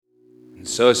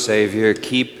So, Savior,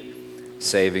 keep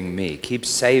saving me. Keep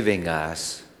saving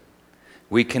us.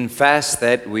 We confess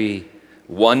that we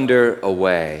wander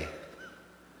away,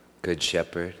 Good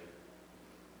Shepherd.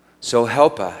 So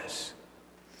help us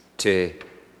to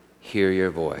hear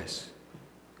your voice.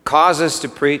 Cause us to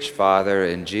preach, Father,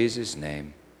 in Jesus'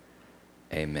 name.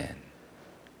 Amen.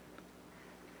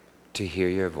 To hear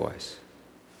your voice.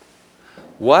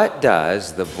 What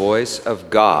does the voice of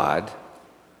God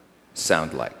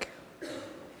sound like?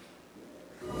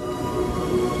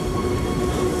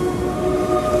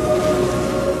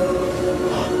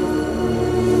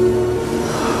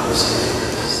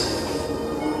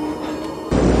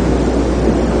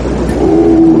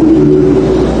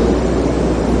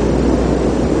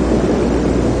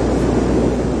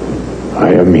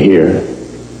 I am here.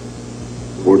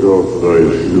 Put off thy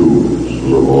shoes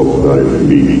from off thy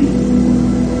feet,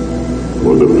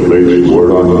 for the place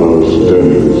whereon thou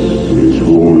standest is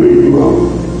holy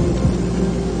ground.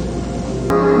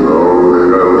 Thou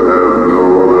shalt have no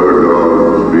other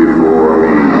gods before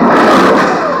me.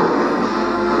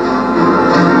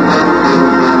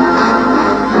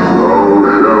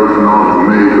 Thou shalt not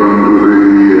make unto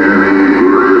thee any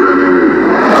graven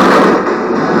image.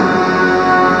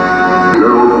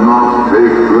 Shalt not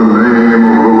take the name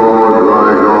of the Lord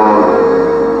thy God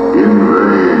in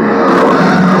vain.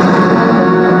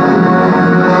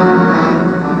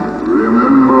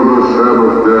 Remember the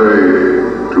Sabbath day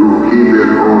to keep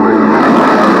it holy.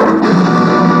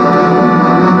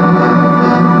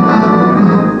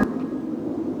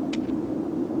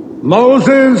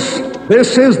 Moses,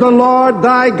 this is the Lord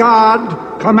thy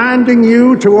God commanding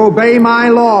you to obey my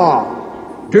law.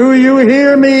 Do you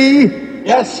hear me?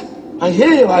 Yes, I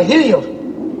hear you.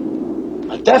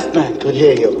 A deaf man could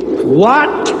hear you.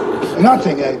 What?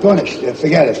 Nothing, Gonish,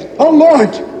 forget it. Oh,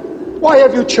 Lord, why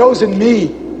have you chosen me?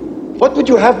 What would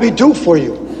you have me do for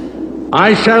you?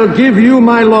 I shall give you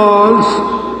my laws,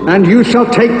 and you shall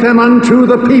take them unto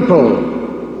the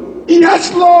people.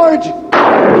 Yes, Lord!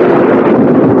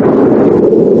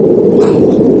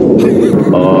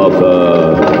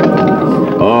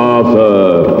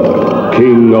 Arthur,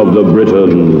 King of the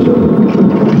Britons.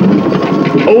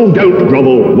 Oh, don't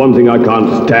grovel. One thing I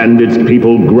can't stand, it's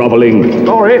people groveling.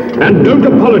 Sorry. And don't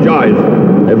apologize.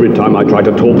 Every time I try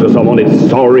to talk to someone, it's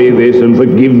sorry this and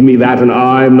forgive me that, and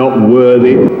I'm not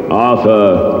worthy.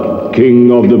 Arthur,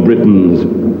 King of the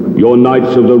Britons, your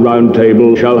knights of the Round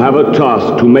Table shall have a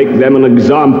task to make them an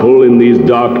example in these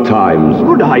dark times.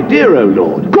 Good idea, O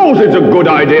Lord. Of course it's a good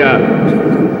idea.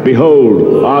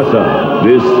 Behold, Arthur,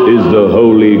 this is the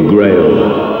Holy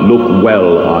Grail. Look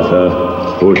well, Arthur,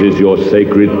 for it is your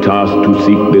sacred task to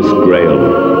seek this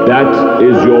Grail. That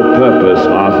is your purpose,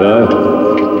 Arthur.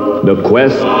 The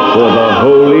quest for the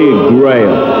Holy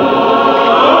Grail.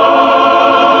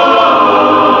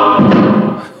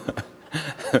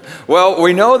 Well,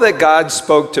 we know that God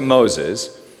spoke to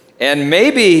Moses, and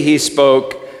maybe he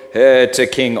spoke to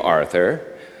King Arthur.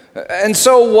 And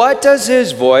so what does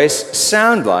his voice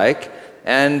sound like,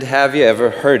 and have you ever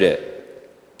heard it?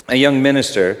 A young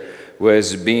minister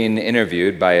was being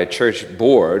interviewed by a church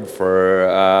board for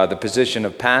the position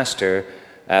of pastor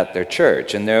at their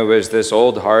church. And there was this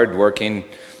old, hard-working,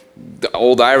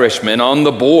 old Irishman on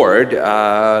the board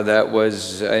that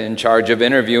was in charge of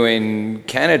interviewing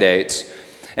candidates.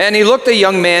 And he looked the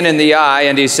young man in the eye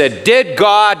and he said, "Did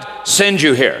God send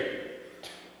you here?"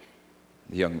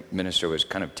 The young minister was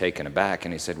kind of taken aback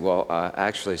and he said, "Well,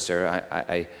 actually, sir,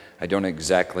 I don't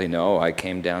exactly know. I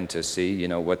came down to see,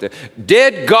 what the...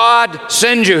 Did God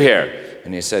send you here?"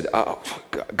 And he said, "Oh,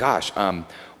 gosh,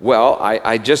 well,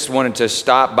 I just wanted to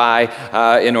stop by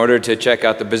in order to check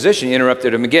out the position." He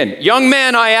interrupted him again. "Young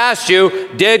man, I asked you,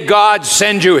 did God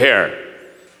send you here?"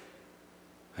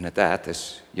 And at that,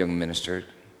 this young minister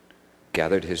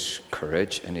gathered his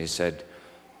courage and he said,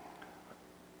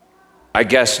 "I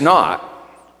guess not.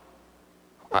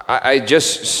 I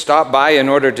just stopped by in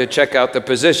order to check out the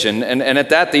position." And at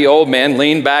that, the old man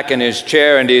leaned back in his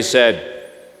chair and he said,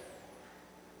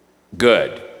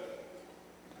 "Good.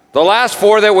 The last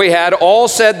four that we had all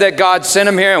said that God sent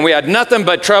him here, and we had nothing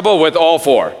but trouble with all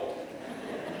four."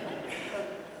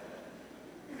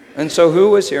 And so who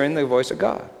was hearing the voice of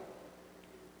God?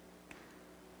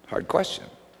 Hard question.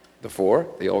 The four,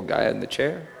 the old guy in the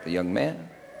chair, the young man.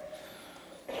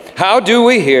 How do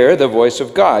we hear the voice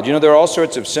of God? You know, there are all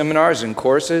sorts of seminars and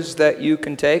courses that you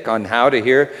can take on how to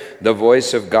hear the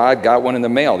voice of God. Got one in the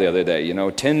mail the other day,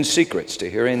 10 secrets to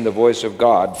hearing the voice of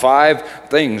God. 5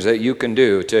 things that you can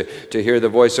do to hear the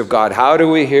voice of God. How do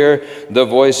we hear the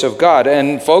voice of God?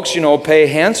 And folks, pay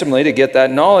handsomely to get that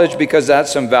knowledge, because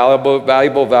that's some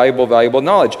valuable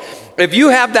knowledge. If you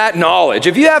have that knowledge,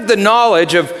 if you have the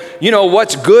knowledge of,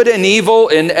 what's good and evil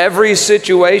in every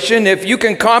situation, if you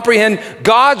can comprehend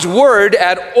God's word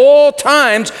at all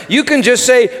times, you can just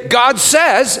say, God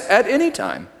says at any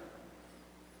time.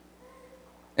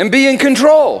 And be in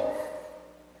control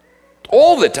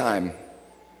all the time.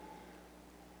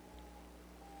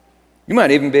 You might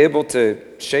even be able to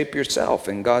shape yourself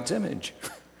in God's image.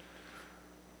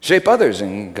 Shape others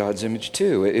in God's image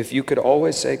too, if you could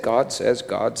always say, God says,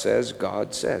 God says,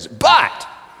 God says. But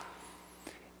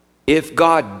if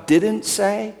God didn't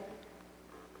say,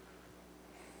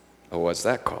 what's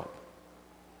that called?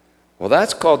 Well,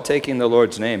 that's called taking the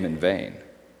Lord's name in vain.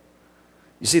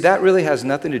 You see, that really has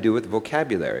nothing to do with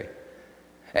vocabulary,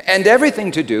 and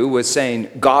everything to do with saying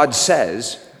God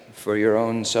says for your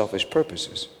own selfish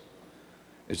purposes.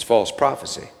 It's false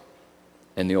prophecy.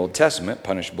 In the Old Testament,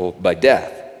 punishable by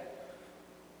death.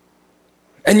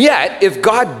 And yet, if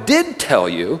God did tell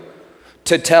you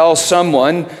to tell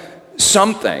someone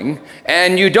something,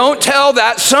 and you don't tell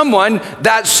that someone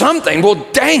that something, well,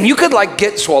 dang, you could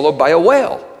get swallowed by a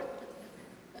whale,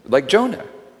 like Jonah.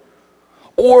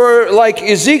 Or like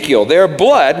Ezekiel, their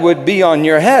blood would be on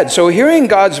your head. So hearing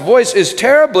God's voice is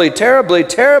terribly, terribly,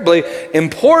 terribly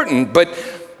important, but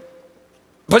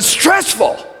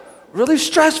stressful, really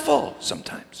stressful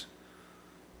sometimes.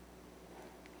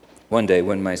 One day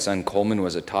when my son Coleman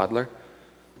was a toddler,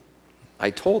 I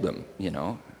told him,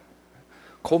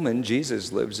 Coleman,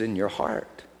 Jesus lives in your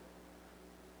heart.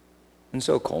 And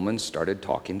so Coleman started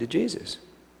talking to Jesus.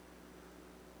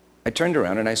 I turned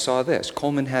around and I saw this.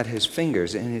 Coleman had his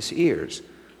fingers in his ears.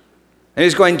 And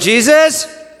he's going, Jesus,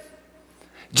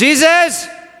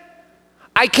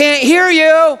 I can't hear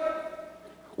you.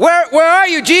 Where are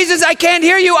you? Jesus, I can't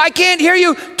hear you. I can't hear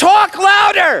you. Talk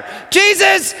louder.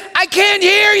 Jesus, I can't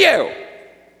hear you.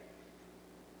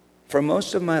 For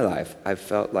most of my life, I've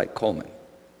felt like Coleman.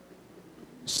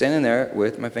 Standing there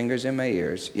with my fingers in my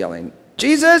ears, yelling,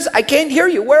 Jesus, I can't hear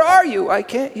you. Where are you? I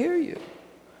can't hear you.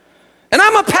 And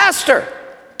I'm a pastor.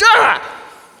 Duh!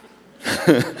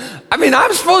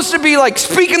 I'm supposed to be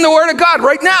speaking the word of God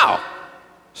right now.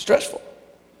 Stressful.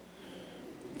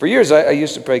 For years, I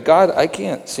used to pray, God, I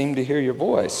can't seem to hear your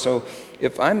voice. So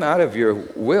if I'm out of your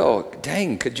will,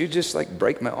 dang, could you just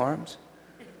break my arms?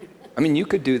 You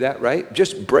could do that, right?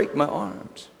 Just break my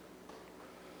arms.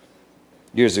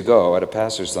 Years ago, at a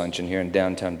pastor's luncheon here in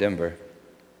downtown Denver,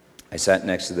 I sat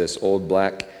next to this old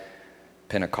black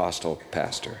Pentecostal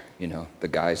pastor, the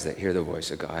guys that hear the voice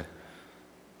of God.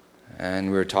 And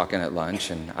we were talking at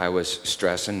lunch, and I was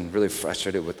stressing, really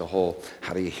frustrated with the whole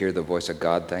how do you hear the voice of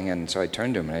God thing. And so I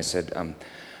turned to him and I said,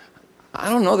 I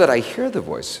don't know that I hear the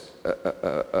voice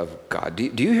of God.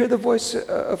 Do you hear the voice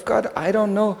of God? I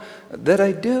don't know that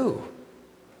I do.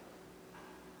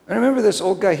 And I remember this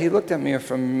old guy, he looked at me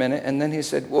for a minute, and then he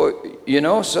said,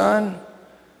 well, son,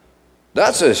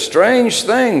 that's a strange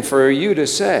thing for you to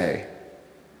say.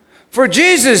 For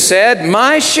Jesus said,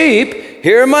 my sheep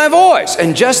hear my voice.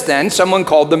 And just then, someone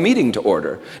called the meeting to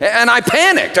order. And I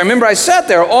panicked. I remember I sat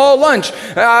there all lunch,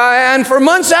 and for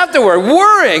months afterward,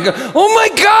 worrying, oh my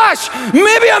gosh,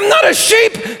 maybe I'm not a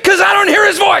sheep because I don't hear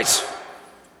his voice.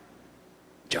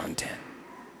 John 10.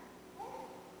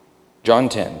 John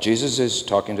 10, Jesus is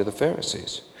talking to the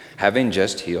Pharisees, having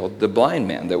just healed the blind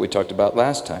man that we talked about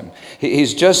last time.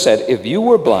 He's just said, if you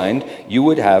were blind, you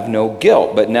would have no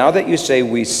guilt. But now that you say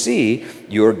we see,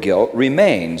 your guilt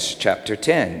remains. Chapter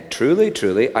 10, truly,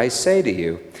 truly, I say to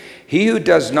you, he who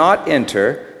does not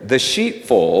enter the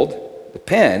sheepfold, the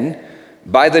pen,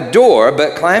 by the door,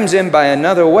 but climbs in by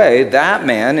another way, that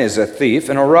man is a thief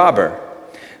and a robber.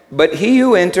 But he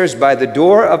who enters by the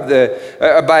door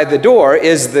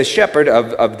is the shepherd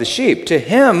of the sheep. To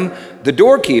him the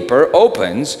doorkeeper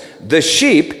opens. The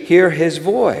sheep hear his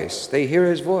voice. They hear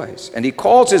his voice. And he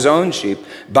calls his own sheep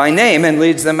by name and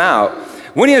leads them out.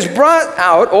 When he has brought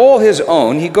out all his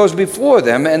own, he goes before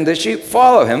them, and the sheep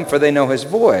follow him, for they know his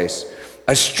voice.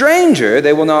 A stranger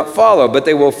they will not follow, but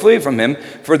they will flee from him,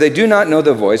 for they do not know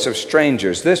the voice of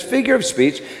strangers. This figure of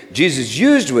speech Jesus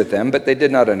used with them, but they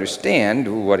did not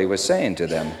understand what he was saying to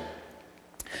them.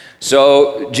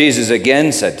 So Jesus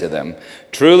again said to them,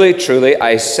 truly, truly,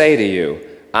 I say to you,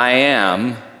 I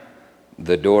am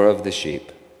the door of the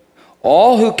sheep.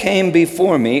 All who came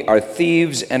before me are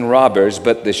thieves and robbers,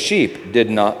 but the sheep did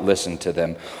not listen to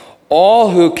them. All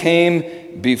who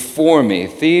came before me,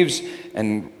 thieves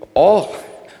and all,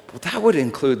 well, that would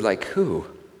include like who?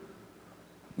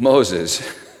 Moses,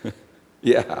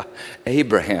 yeah,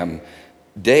 Abraham,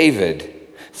 David.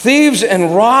 Thieves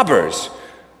and robbers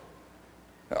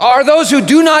are those who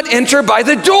do not enter by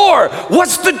the door.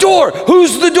 What's the door?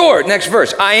 Who's the door? Next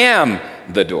verse, I am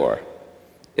the door.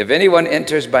 If anyone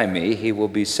enters by me, he will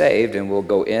be saved and will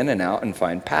go in and out and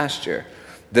find pasture.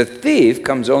 The thief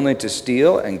comes only to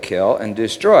steal and kill and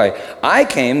destroy. I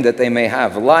came that they may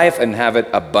have life and have it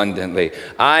abundantly.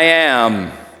 I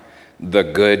am the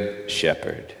good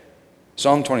shepherd.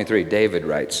 Psalm 23, David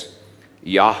writes,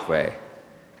 Yahweh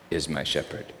is my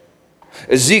shepherd.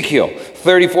 Ezekiel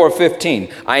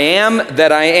 34:15, I am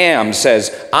that I am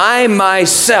says, I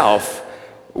myself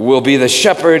will be the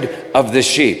shepherd of the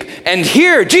sheep. And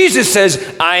here Jesus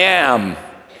says, I am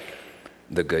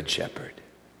the good shepherd.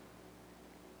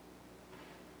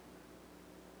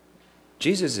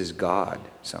 Jesus is God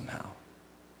somehow,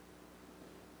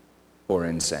 or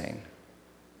insane,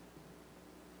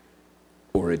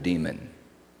 or a demon.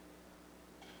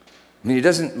 I mean, he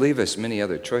doesn't leave us many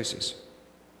other choices.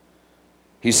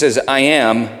 He says, I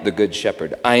am the good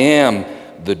shepherd. I am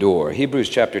the door. Hebrews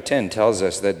chapter 10 tells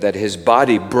us that his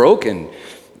body broken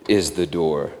is the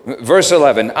door. Verse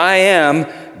 11, I am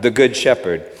the good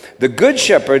shepherd. The good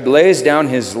shepherd lays down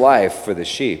his life for the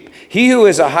sheep. He who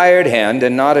is a hired hand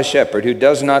and not a shepherd, who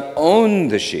does not own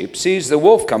the sheep, sees the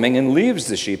wolf coming and leaves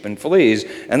the sheep and flees,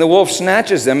 and the wolf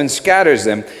snatches them and scatters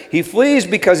them. He flees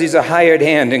because he's a hired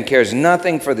hand and cares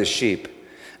nothing for the sheep.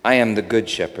 I am the good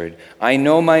shepherd. I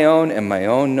know my own, and my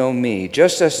own know me,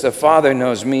 just as the Father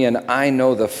knows me, and I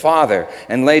know the Father,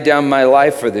 and lay down my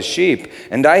life for the sheep.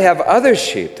 And I have other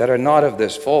sheep that are not of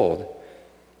this fold.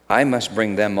 I must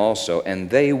bring them also, and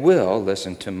they will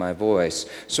listen to my voice.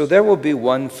 So there will be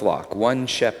one flock, one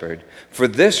shepherd. For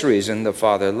this reason the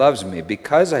Father loves me,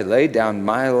 because I lay down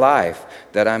my life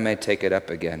that I may take it up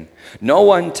again. No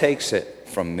one takes it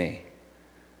from me,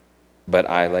 but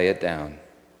I lay it down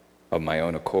of my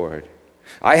own accord.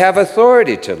 I have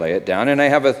authority to lay it down, and I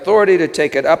have authority to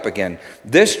take it up again.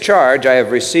 This charge I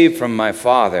have received from my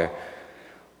Father.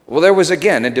 Well, there was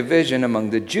again a division among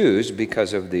the Jews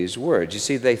because of these words. You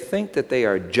see, they think that they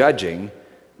are judging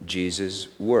Jesus'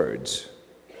 words.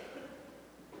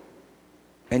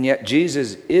 And yet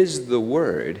Jesus is the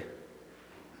word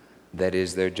that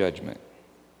is their judgment.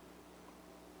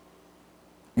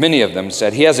 Many of them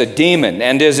said, he has a demon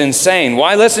and is insane.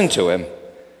 Why listen to him?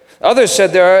 Others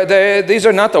said, these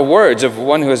are not the words of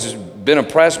one who has been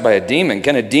oppressed by a demon.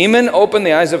 Can a demon open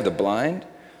the eyes of the blind?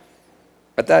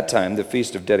 At that time, the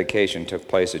Feast of Dedication took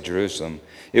place at Jerusalem.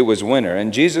 It was winter,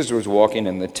 and Jesus was walking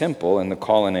in the temple in the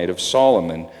colonnade of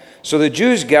Solomon. So the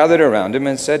Jews gathered around him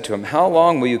and said to him, how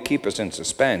long will you keep us in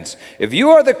suspense? If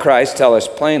you are the Christ, tell us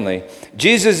plainly.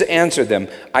 Jesus answered them,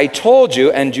 I told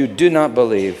you, and you do not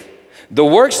believe. The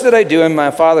works that I do in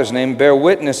my Father's name bear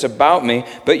witness about me,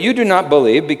 but you do not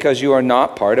believe because you are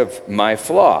not part of my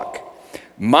flock.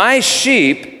 My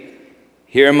sheep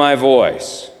hear my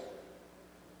voice,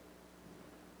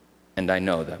 and I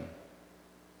know them,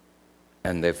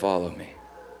 and they follow me.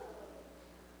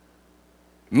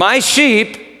 My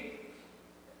sheep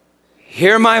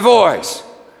hear my voice.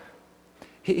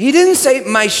 He didn't say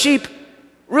my sheep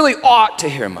really ought to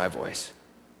hear my voice.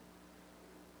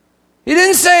 He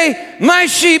didn't say, my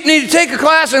sheep need to take a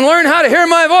class and learn how to hear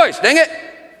my voice. Dang it.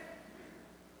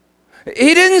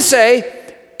 He didn't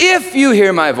say, if you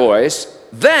hear my voice,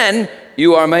 then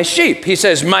you are my sheep. He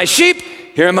says, my sheep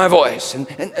hear my voice.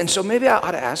 And so maybe I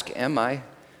ought to ask, am I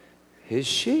his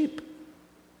sheep?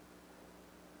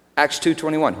 Acts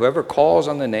 2:21, whoever calls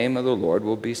on the name of the Lord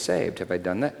will be saved. Have I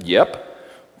done that? Yep.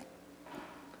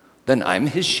 Then I'm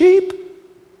his sheep.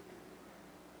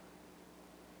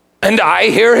 And I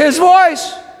hear his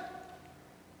voice.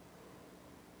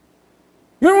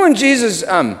 Remember when Jesus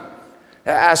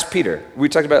asked Peter, we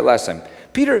talked about it last time,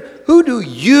 Peter, who do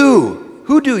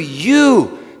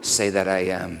you say that I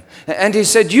am? And he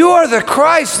said, you are the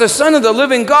Christ, the Son of the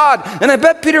living God. And I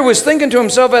bet Peter was thinking to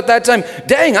himself at that time,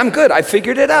 dang, I'm good. I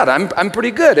figured it out. I'm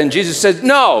pretty good. And Jesus said,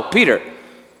 no, Peter,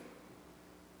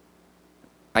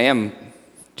 I am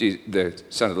the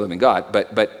Son of the living God,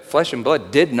 but flesh and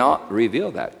blood did not reveal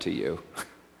that to you.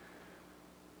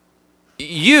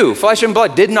 You, flesh and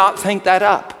blood, did not think that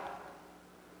up.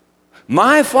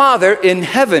 My Father in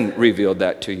heaven revealed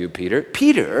that to you, Peter.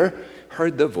 Peter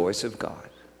heard the voice of God.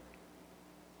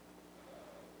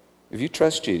 If you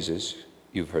trust Jesus,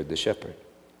 you've heard the shepherd.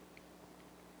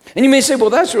 And you may say,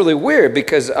 well, that's really weird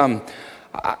because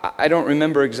I don't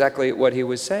remember exactly what he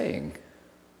was saying.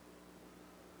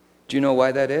 Do you know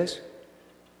why that is?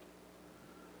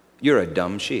 You're a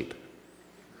dumb sheep.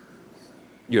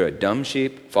 You're a dumb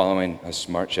sheep following a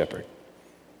smart shepherd.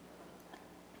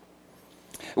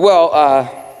 Well,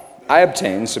 I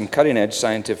obtained some cutting-edge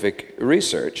scientific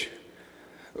research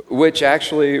which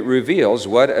actually reveals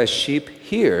what a sheep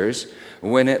hears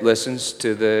when it listens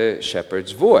to the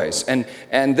shepherd's voice. And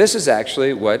this is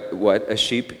actually what a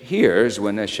sheep hears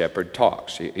when a shepherd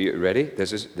talks. You ready?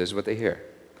 This is what they hear.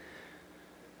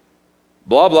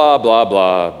 Blah, blah, blah,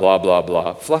 blah, blah, blah,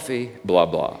 blah, fluffy, blah,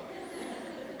 blah.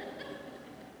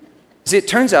 See, it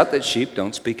turns out that sheep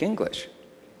don't speak English.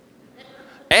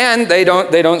 And they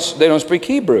don't speak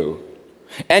Hebrew.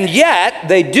 And yet,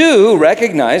 they do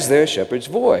recognize their shepherd's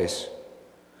voice.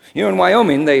 You know, in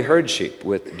Wyoming, they herd sheep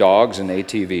with dogs and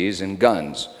ATVs and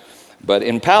guns. But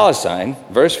in Palestine,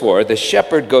 verse 4, the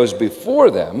shepherd goes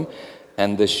before them,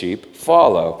 and the sheep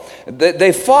follow.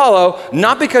 They follow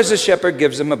not because the shepherd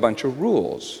gives them a bunch of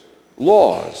rules,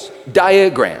 laws,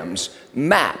 diagrams,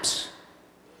 maps.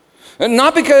 And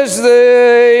not because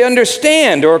they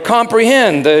understand or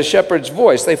comprehend the shepherd's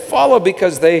voice. They follow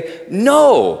because they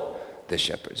know the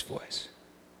shepherd's voice.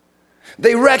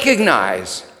 They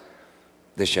recognize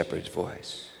the shepherd's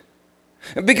voice.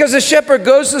 Because the shepherd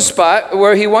goes to the spot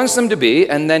where he wants them to be,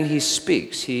 and then he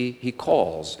speaks. He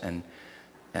calls,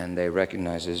 and they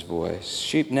recognize his voice.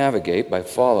 Sheep navigate by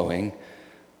following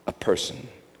a person,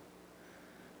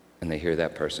 and they hear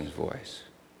that person's voice.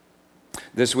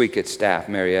 This week at staff,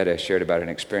 Marietta shared about an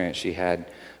experience she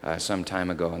had some time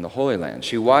ago in the Holy Land.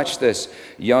 She watched this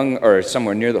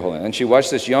somewhere near the Holy Land, she watched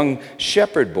this young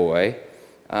shepherd boy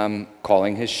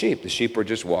calling his sheep. The sheep were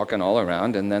just walking all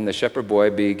around, and then the shepherd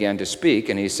boy began to speak,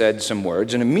 and he said some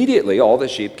words, and immediately all the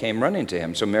sheep came running to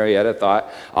him. So Marietta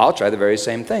thought, I'll try the very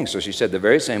same thing. So she said the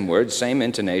very same words, same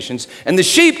intonations, and the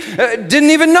sheep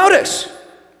didn't even notice.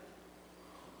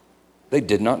 They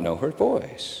did not know her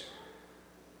voice.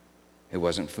 It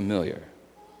wasn't familiar.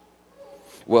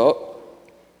 Well,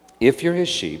 if you're his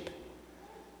sheep,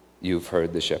 you've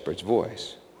heard the shepherd's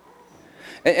voice.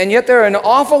 And yet there are an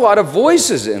awful lot of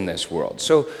voices in this world.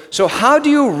 So how do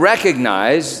you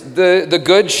recognize the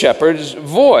good shepherd's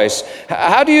voice?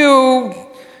 How do you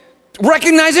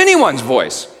recognize anyone's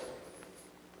voice?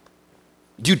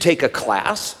 Do you take a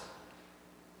class?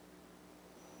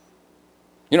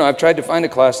 You know, I've tried to find a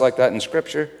class like that in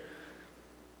Scripture.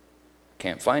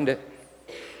 Can't find it.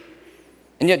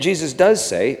 And yet Jesus does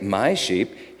say, my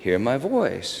sheep hear my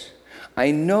voice.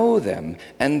 I know them,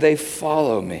 and they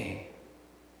follow me.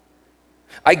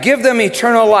 I give them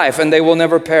eternal life, and they will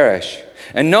never perish.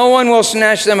 And no one will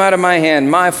snatch them out of my hand.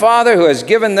 My Father who has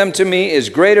given them to me is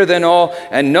greater than all,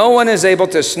 and no one is able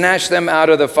to snatch them out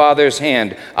of the Father's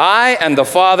hand. I and the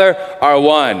Father are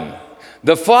one.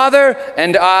 The Father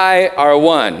and I are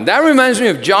one. That reminds me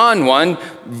of John 1,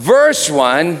 verse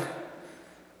 1.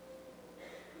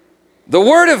 The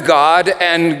Word of God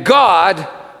and God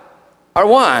are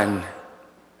one.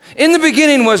 In the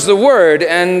beginning was the Word,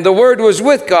 and the Word was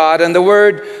with God, and the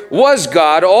Word was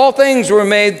God. All things were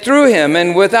made through him,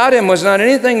 and without him was not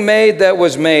anything made that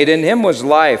was made. In him was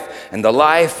life, and the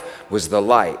life was the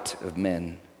light of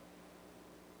men.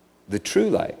 The true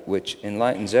light, which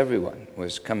enlightens everyone,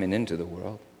 was coming into the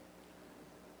world.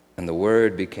 And the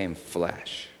Word became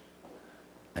flesh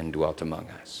and dwelt among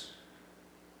us.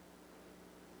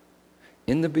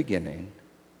 In the beginning,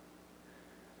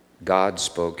 God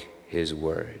spoke his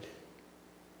word.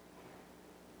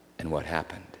 And what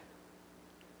happened?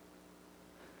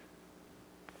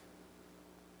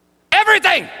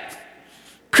 Everything!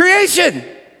 Creation!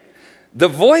 The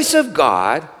voice of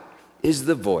God is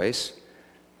the voice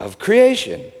of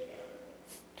creation.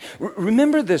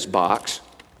 Remember this box,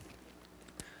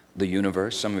 the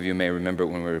universe? Some of you may remember it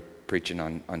when we were preaching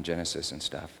on Genesis and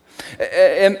stuff.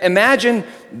 Imagine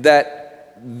that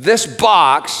this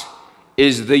box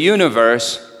is the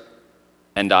universe,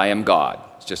 and I am God.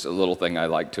 It's just a little thing I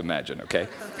like to imagine, okay?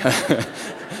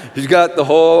 He's got the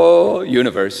whole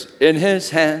universe in his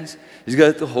hands. He's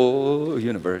got the whole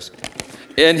universe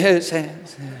in his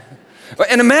hands.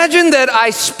 And imagine that I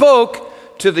spoke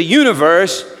to the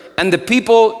universe and the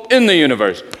people in the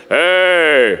universe.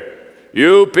 Hey,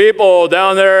 you people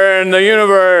down there in the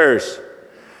universe,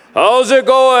 how's it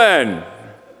going?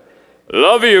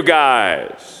 Love you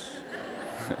guys.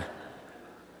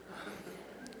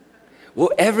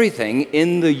 Well, everything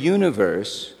in the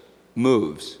universe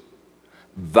moves,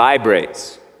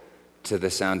 vibrates to the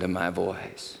sound of my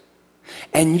voice.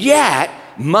 And yet,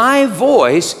 my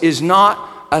voice is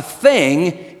not a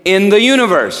thing in the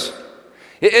universe.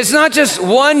 It's not just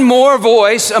one more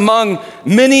voice among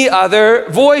many other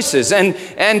voices.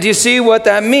 And do you see what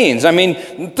that means? I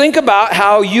mean, think about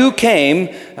how you came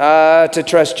to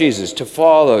trust Jesus, to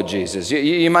follow Jesus.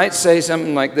 You might say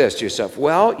something like this to yourself.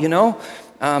 Well,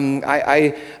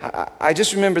 I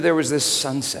just remember there was this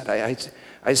sunset.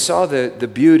 I saw the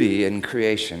beauty in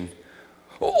creation.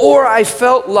 Or I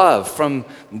felt love from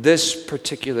this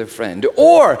particular friend.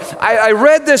 Or I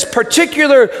read this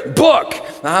particular book.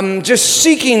 I'm just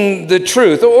seeking the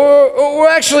truth. Or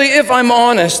actually, if I'm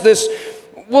honest, this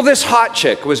hot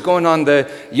chick was going on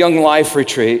the Young Life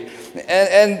retreat.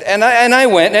 And I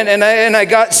went and I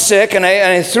got sick and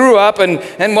I threw up and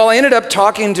I ended up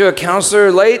talking to a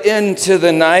counselor late into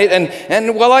the night and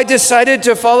I decided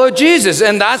to follow Jesus,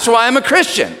 and that's why I'm a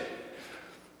Christian.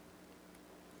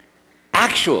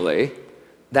 Actually,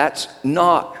 that's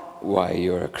not why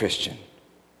you're a Christian.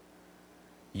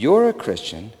 You're a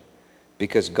Christian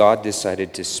because God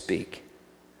decided to speak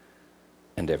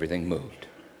and everything moved.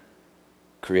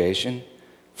 Creation,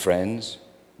 friends,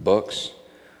 books,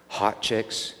 hot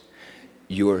chicks,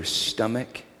 your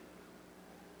stomach,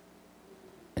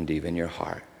 and even your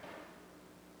heart.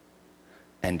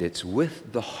 And it's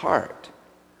with the heart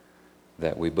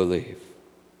that we believe.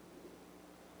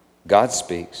 God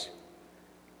speaks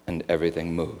and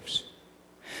everything moves.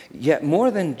 Yet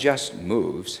more than just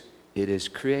moves, it is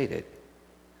created.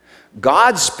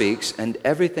 God speaks and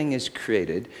everything is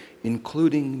created,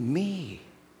 including me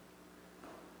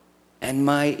and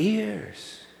my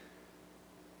ears.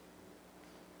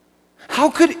 How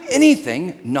could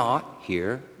anything not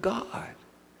hear God?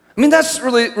 I mean, that's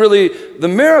really the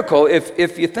miracle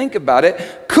if you think about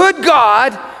it. Could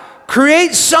God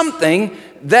create something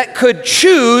that could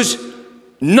choose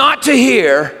not to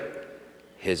hear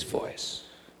his voice?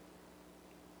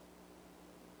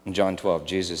 In John 12,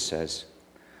 Jesus says,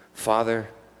 Father,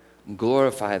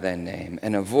 glorify thy name.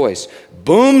 And a voice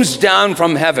booms down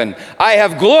from heaven. I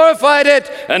have glorified it,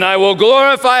 and I will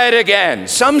glorify it again.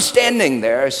 Some standing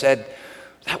there said,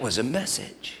 that was a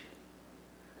message.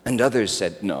 And others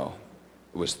said, no,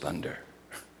 it was thunder.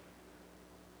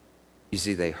 You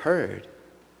see, they heard,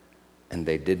 and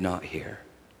they did not hear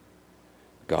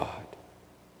God.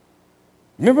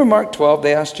 Remember Mark 12,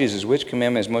 they asked Jesus, which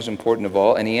commandment is most important of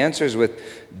all? And he answers with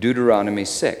Deuteronomy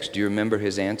 6. Do you remember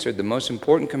his answer? The most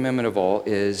important commandment of all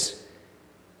is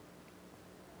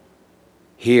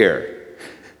hear.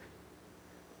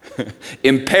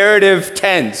 Imperative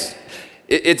tense.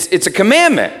 It's a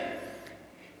commandment.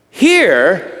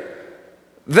 Hear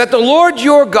that the Lord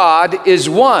your God is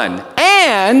one,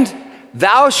 and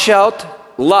thou shalt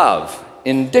love.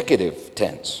 Indicative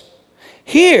tense.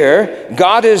 Here,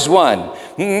 God is one.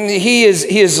 He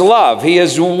is love. He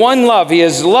is one love. He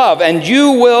is love. And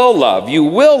you will love. You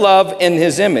will love in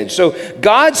his image. So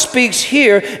God speaks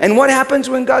here. And what happens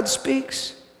when God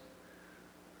speaks?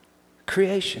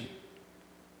 Creation.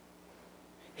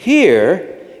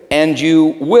 Hear, and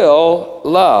you will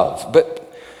love.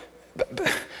 But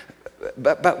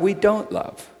we don't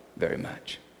love very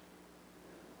much.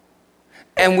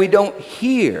 And we don't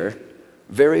hear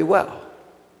very well.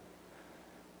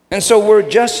 And so we're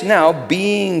just now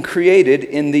being created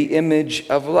in the image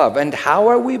of love. And how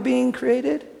are we being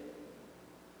created?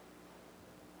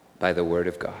 By the Word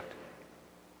of God.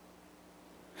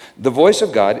 The voice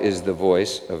of God is the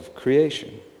voice of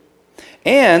creation.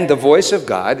 And the voice of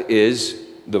God is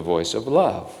the voice of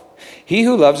love. He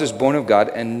who loves is born of God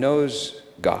and knows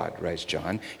God, writes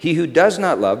John. He who does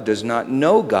not love does not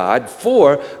know God,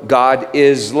 for God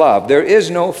is love. There is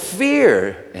no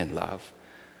fear in love,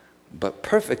 but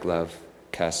perfect love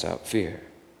casts out fear.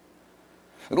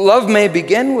 Love may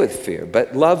begin with fear,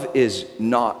 but love is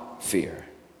not fear.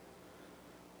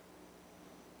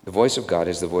 The voice of God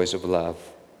is the voice of love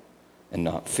and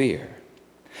not fear.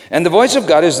 And the voice of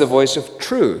God is the voice of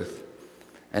truth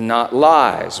and not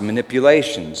lies,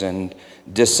 manipulations, and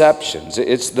deceptions.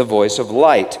 It's the voice of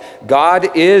light.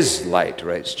 God is light,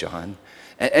 writes John.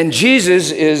 And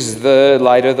Jesus is the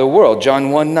light of the world. John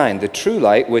 1:9, the true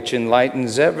light which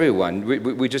enlightens everyone.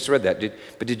 We just read that.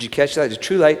 But did you catch that? The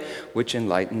true light which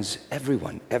enlightens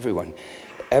everyone.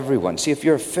 See, if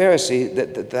you're a Pharisee,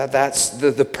 that's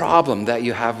the problem that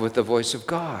you have with the voice of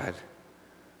God.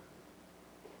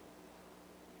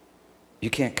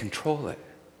 You can't control it.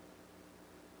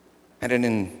 And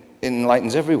it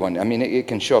enlightens everyone. I mean, it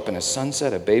can show up in a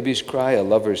sunset, a baby's cry, a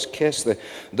lover's kiss.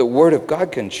 The Word of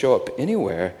God can show up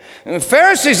anywhere. And the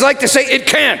Pharisees like to say, it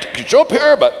can't. It can show up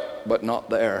here, but not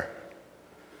there.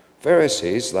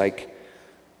 Pharisees,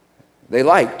 they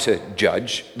like to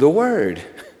judge the Word.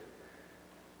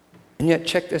 And yet,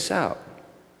 check this out.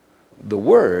 The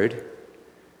Word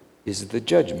is the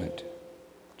judgment.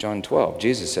 John 12,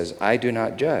 Jesus says, I do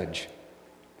not judge,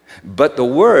 but the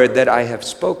word that I have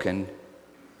spoken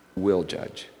will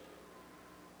judge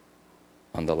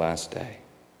on the last day.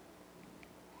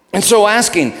 And so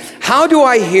asking, how do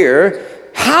I hear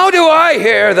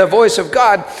the voice of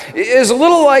God is a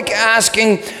little like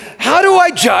asking, how do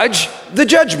I judge the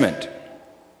judgment?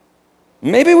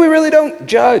 Maybe we really don't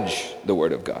judge the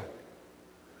Word of God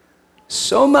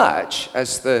so much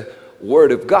as the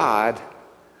Word of God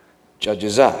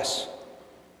judges us.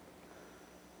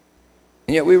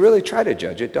 And yet we really try to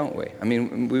judge it, don't we? I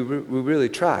mean, we really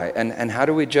try. And how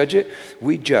do we judge it?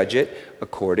 We judge it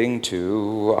according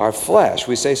to our flesh.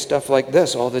 We say stuff like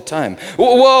this all the time.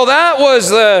 Well, that was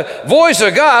the voice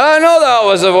of God. I know that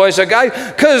was the voice of God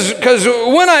because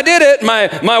when I did it,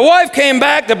 my wife came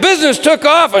back, the business took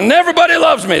off, and everybody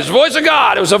loves me. It's the voice of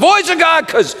God. It was the voice of God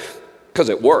because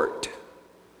it worked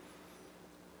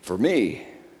for me.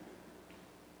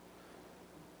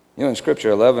 You know, in Scripture,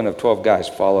 11 of 12 guys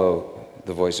follow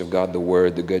the voice of God, the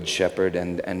Word, the Good Shepherd,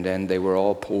 and then they were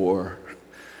all poor.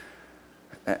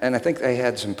 And I think they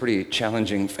had some pretty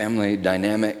challenging family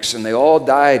dynamics, and they all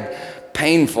died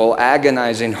painful,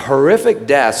 agonizing, horrific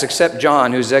deaths, except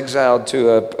John, who's exiled to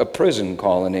a prison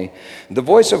colony. The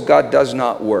voice of God does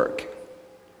not work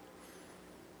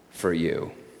for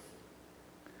you.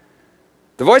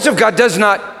 The voice of God does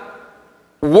not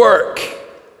work.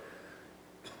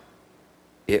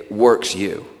 It works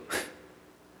you.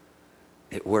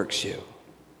 It works you.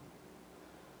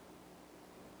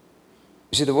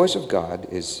 You see, the voice of God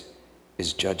is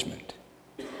judgment.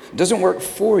 It doesn't work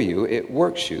for you, it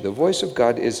works you. The voice of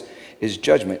God is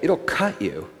judgment. It'll cut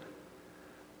you.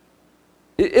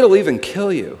 It'll even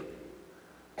kill you,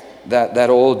 that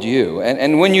old you.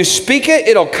 And when you speak it,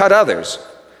 it'll cut others.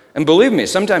 And believe me,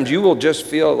 sometimes you will just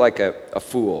feel like a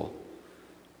fool.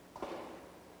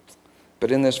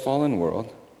 But in this fallen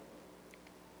world,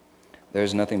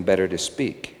 there's nothing better to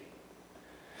speak.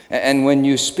 And when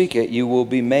you speak it, you will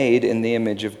be made in the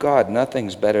image of God.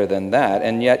 Nothing's better than that.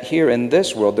 And yet here in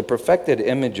this world, the perfected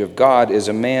image of God is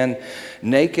a man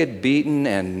naked, beaten,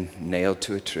 and nailed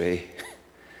to a tree.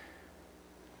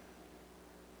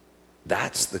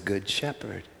 That's the Good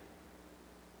Shepherd.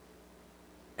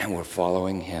 And we're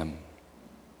following him,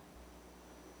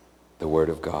 the Word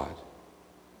of God.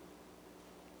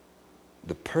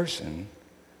 The person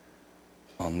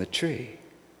on the tree.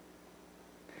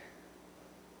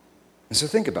 And so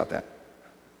think about that.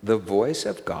 The voice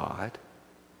of God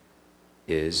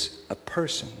is a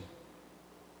person.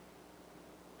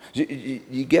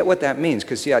 You get what that means?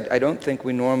 Because see, I don't think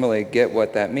we normally get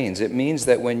what that means. It means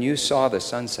that when you saw the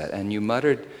sunset and you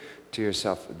muttered to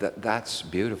yourself, that's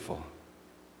beautiful.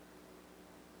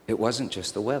 It wasn't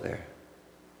just the weather.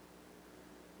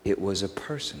 It was a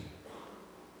person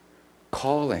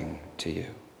calling to you.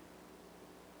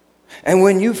 And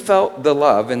when you felt the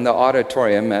love in the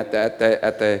auditorium at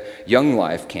the Young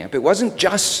Life camp, it wasn't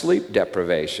just sleep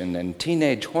deprivation and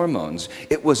teenage hormones.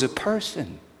 It was a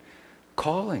person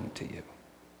calling to you.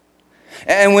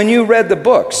 And when you read the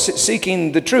book,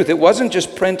 Seeking the Truth, it wasn't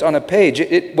just print on a page.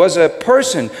 It was a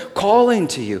person calling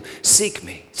to you. Seek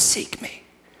me, seek me,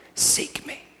 seek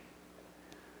me.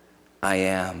 I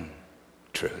am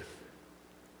truth.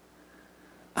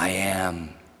 I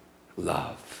am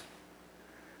love.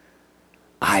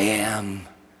 I am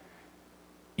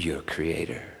your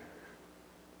Creator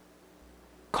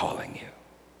calling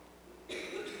you.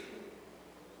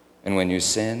 And when you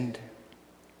sinned,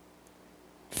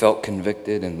 felt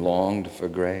convicted and longed for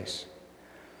grace,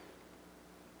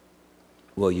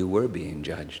 well, you were being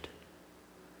judged,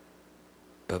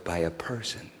 but by a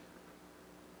person,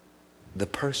 the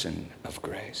person of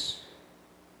grace,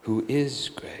 who is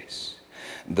grace.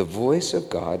 The voice of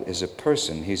God is a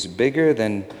person. He's bigger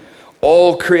than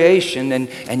all creation,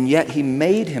 and yet he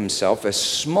made himself as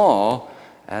small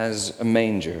as a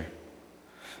manger.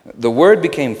 The Word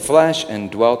became flesh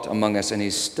and dwelt among us, and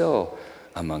he's still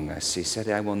among us. He said,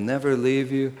 I will never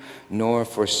leave you nor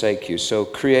forsake you. So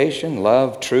creation,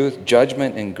 love, truth,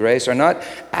 judgment, and grace are not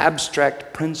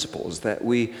abstract principles that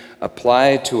we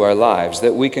apply to our lives,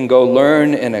 that we can go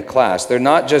learn in a class. They're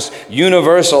not just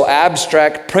universal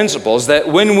abstract principles that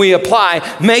when we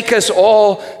apply make us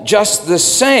all just the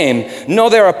same. No,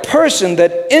 they're a person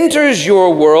that enters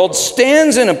your world,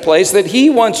 stands in a place that he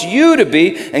wants you to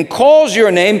be, and calls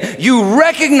your name. You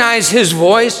recognize his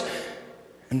voice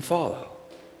and follow.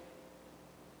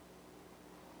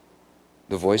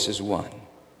 The voice is one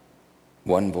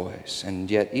voice, and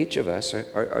yet each of us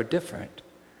are different.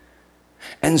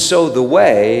 And so the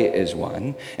way is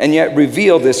one, and yet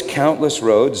reveal this countless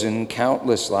roads and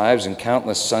countless lives and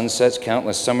countless sunsets,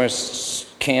 countless summer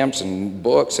camps and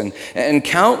books and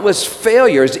countless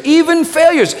failures, even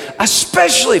failures,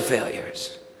 especially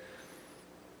failures.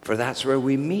 For that's where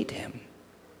we meet him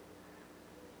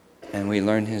and we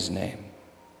learn his name,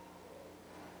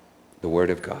 the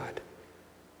Word of God,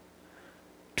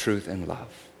 truth and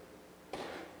love,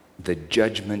 the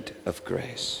judgment of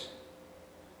grace,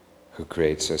 who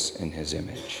creates us in his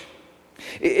image.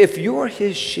 If you're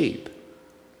his sheep,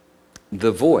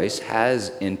 the voice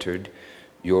has entered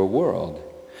your world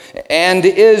and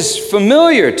is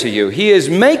familiar to you. He is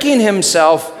making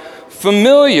himself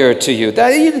familiar to you.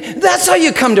 That's how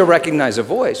you come to recognize a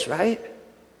voice, right?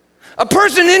 A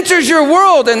person enters your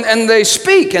world and they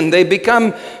speak and they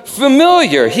become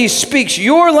familiar. He speaks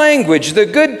your language. The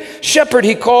good shepherd,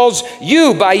 he calls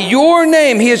you by your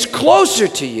name. He is closer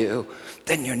to you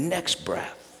than your next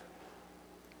breath.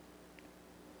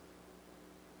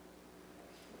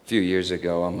 A few years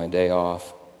ago on my day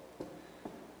off,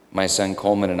 my son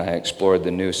Coleman and I explored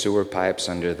the new sewer pipes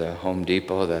under the Home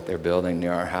Depot that they're building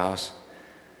near our house.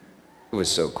 It was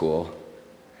so cool.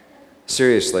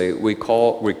 Seriously, we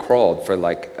crawled for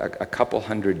like a couple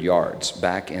hundred yards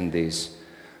back in these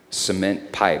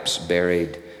cement pipes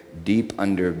buried deep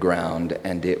underground,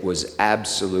 and it was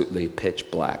absolutely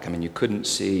pitch black. I mean, you couldn't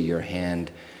see your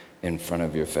hand in front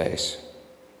of your face.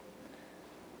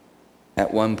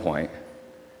 At one point,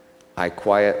 I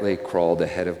quietly crawled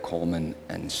ahead of Coleman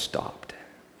and stopped.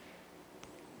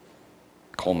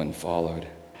 Coleman followed.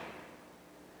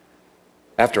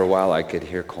 After a while, I could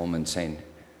hear Coleman saying,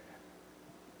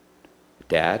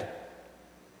 Dad,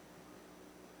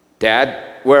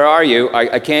 where are you?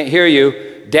 I can't hear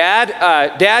you.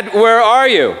 Dad, where are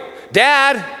you?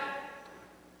 Dad!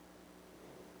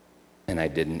 And I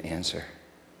didn't answer.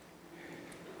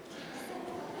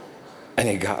 And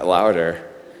he got louder.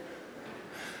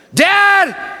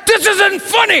 Dad, this isn't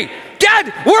funny.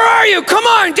 Dad, where are you? Come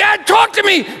on, Dad, talk to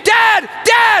me. Dad,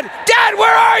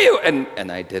 where are you? And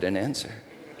I didn't answer.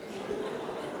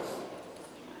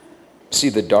 See,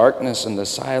 the darkness and the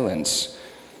silence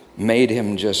made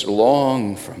him just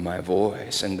long for my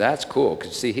voice. And that's cool,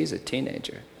 because see, he's a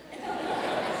teenager.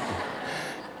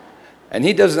 And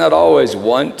he does not always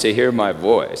want to hear my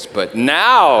voice, but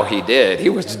now he did. He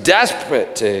was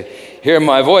desperate to hear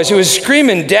my voice. He was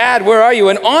screaming, Dad, where are you?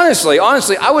 And honestly,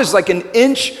 I was like an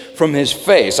inch from his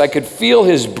face. I could feel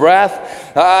his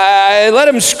breath. I let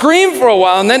him scream for a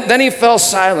while, and then he fell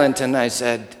silent, and I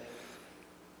said,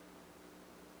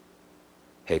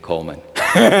 Hey, Coleman.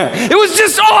 It was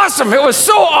just awesome. It was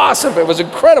so awesome. It was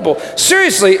incredible.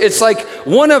 Seriously, it's like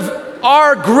one of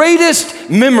our greatest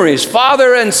memories,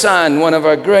 father and son, one of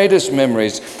our greatest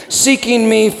memories, seeking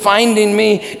me, finding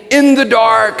me in the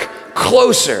dark,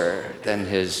 closer than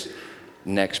his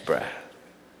next breath.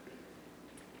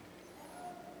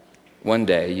 One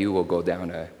day you will go down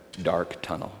a dark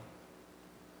tunnel.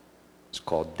 It's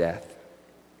called death.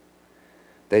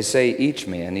 They say each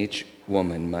man, each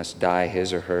woman must die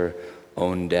his or her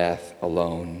own death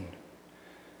alone.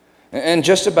 And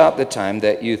just about the time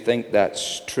that you think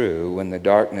that's true, when the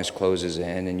darkness closes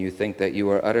in and you think that you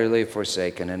are utterly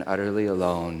forsaken and utterly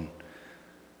alone,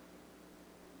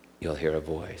 you'll hear a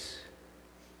voice.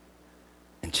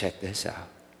 And check this out.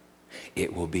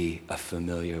 It will be a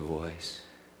familiar voice.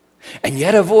 And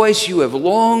yet a voice you have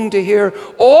longed to hear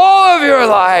all of your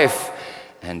life.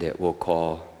 And it will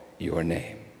call your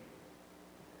name.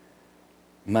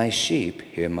 My sheep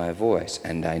hear my voice,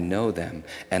 and I know them,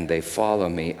 and they follow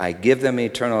me. I give them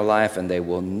eternal life, and they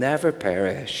will never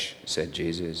perish, said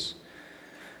Jesus.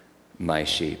 My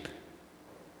sheep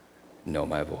know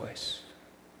my voice.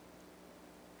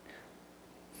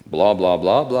 Blah, blah,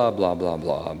 blah, blah, blah, blah,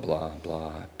 blah, blah,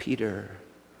 blah. Peter,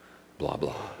 blah,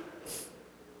 blah.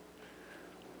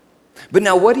 But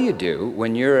now what do you do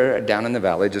when you're down in the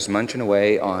valley just munching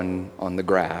away on the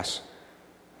grass,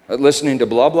 listening to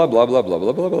blah, blah, blah, blah, blah,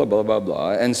 blah, blah, blah, blah, blah,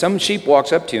 blah, and some sheep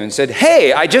walks up to you and said,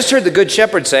 Hey, I just heard the good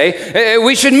shepherd say,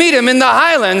 we should meet him in the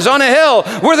highlands on a hill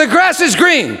where the grass is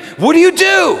green. What do you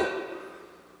do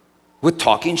with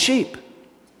talking sheep?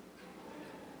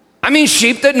 I mean,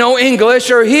 sheep that know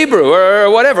English or Hebrew or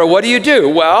whatever. What do you do?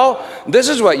 Well, this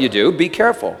is what you do. Be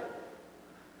careful.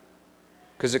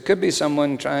 Because it could be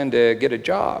someone trying to get a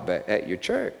job at your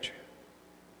church.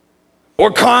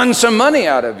 Or con some money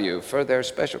out of you for their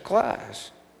special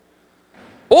class.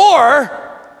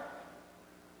 Or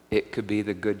it could be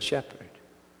the good shepherd.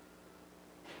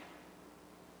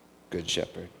 Good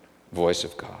shepherd, voice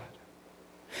of God.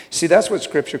 See, that's what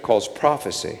Scripture calls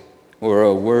prophecy, or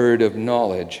a word of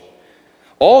knowledge.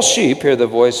 All sheep hear the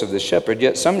voice of the shepherd,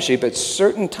 yet some sheep at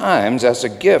certain times, as a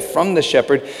gift from the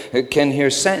shepherd, can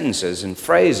hear sentences and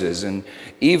phrases and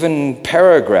even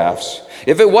paragraphs.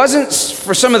 If it wasn't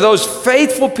for some of those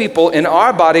faithful people in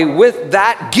our body with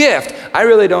that gift, I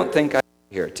really don't think I'd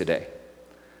be here today.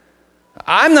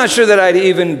 I'm not sure that I'd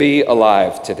even be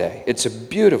alive today. It's a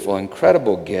beautiful,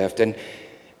 incredible gift. And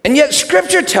yet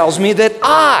Scripture tells me that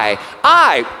I,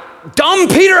 dumb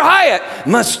Peter Hyatt,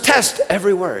 must test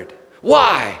every word.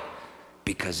 Why?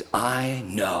 Because I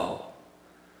know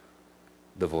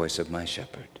the voice of my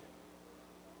shepherd.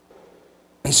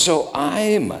 And so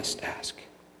I must ask,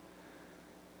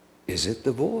 is it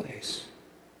the voice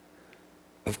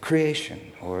of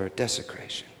creation or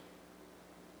desecration?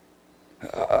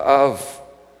 Of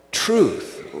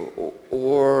truth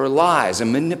or lies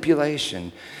and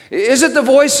manipulation? Is it the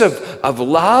voice of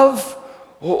love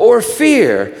or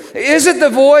fear? Is it the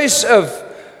voice of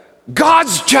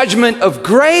God's judgment of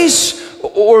grace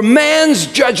or man's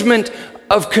judgment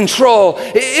of control?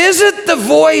 Is it the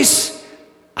voice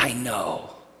I know?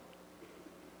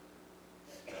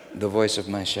 The voice of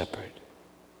my shepherd.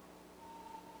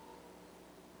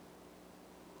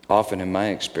 Often in my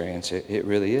experience, it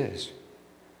really is.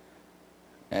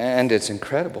 And it's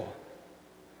incredible.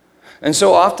 And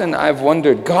so often I've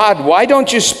wondered, God, why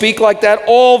don't you speak like that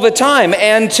all the time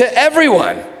and to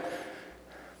everyone?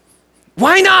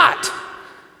 Why not?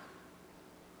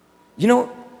 You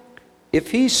know,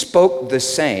 if he spoke the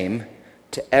same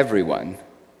to everyone,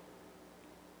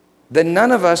 then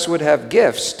none of us would have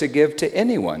gifts to give to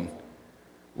anyone,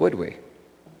 would we?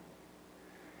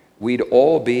 We'd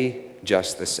all be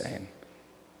just the same.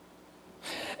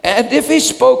 And if he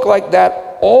spoke like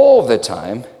that all the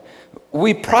time,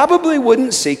 we probably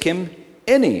wouldn't seek him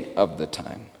any of the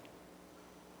time.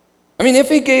 I mean, if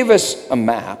he gave us a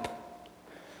map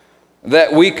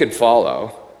that we could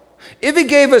follow, if he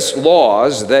gave us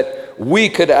laws that we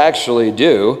could actually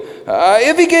do,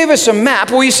 if he gave us a map,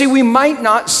 well, you see, we might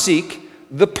not seek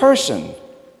the person.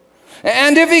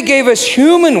 And if he gave us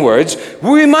human words,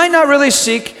 we might not really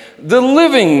seek the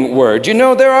living word. You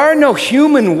know, there are no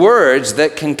human words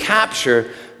that can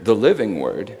capture the living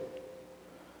word.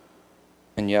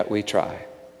 And yet we try.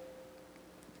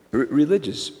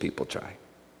 Religious people try.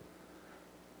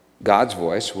 God's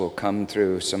voice will come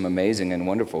through some amazing and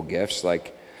wonderful gifts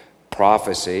like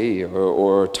prophecy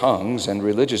or tongues, and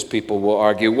religious people will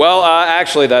argue, well,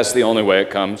 actually that's the only way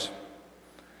it comes.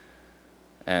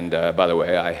 And by the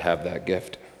way, I have that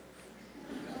gift.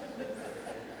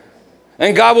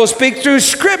 And God will speak through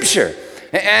Scripture.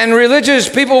 And religious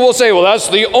people will say, well, that's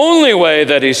the only way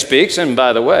that he speaks. And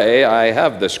by the way, I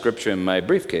have the Scripture in my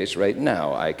briefcase right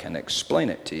now. I can explain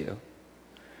it to you.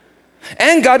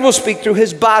 And God will speak through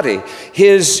his body,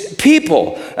 his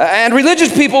people. And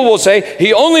religious people will say,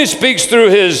 he only speaks through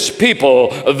his people,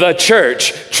 the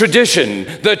church, tradition,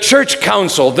 the church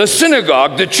council, the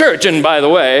synagogue, the church. And by the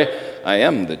way, I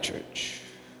am the church.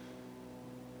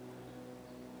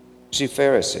 See,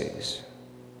 Pharisees,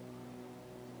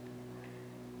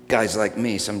 guys like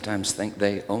me, sometimes think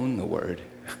they own the word,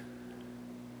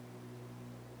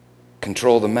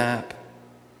 control the map.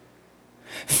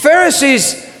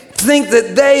 Pharisees think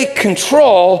that they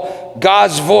control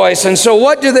God's voice, and so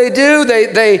what do?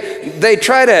 They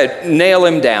try to nail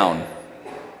him down.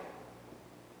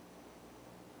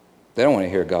 They don't want to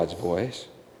hear God's voice.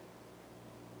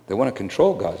 They want to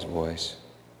control God's voice.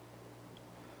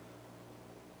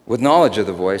 With knowledge of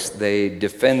the voice, they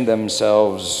defend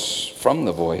themselves from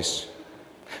the voice.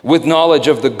 With knowledge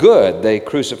of the good, they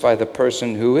crucify the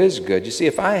person who is good. You see,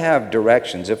 if I have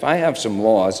directions, if I have some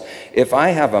laws, if I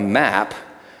have a map,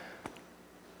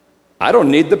 I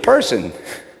don't need the person.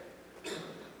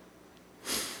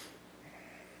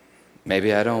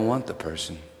 Maybe I don't want the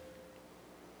person.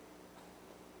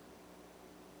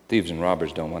 Thieves and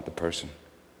robbers don't want the person.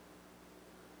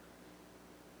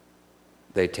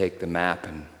 They take the map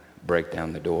and break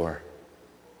down the door.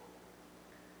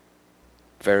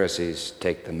 Pharisees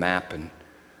take the map and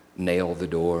nail the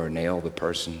door, or nail the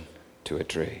person to a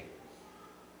tree.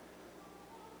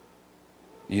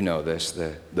 You know this,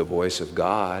 the voice of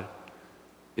God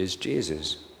is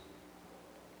Jesus.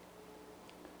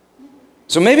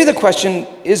 So maybe the question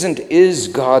isn't, is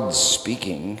God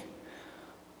speaking,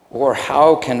 or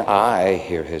how can I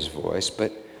hear his voice,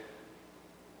 but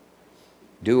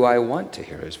do I want to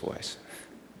hear his voice?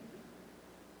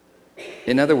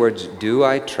 In other words, do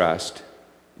I trust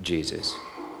Jesus?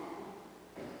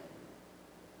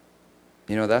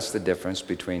 You know, that's the difference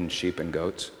between sheep and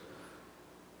goats.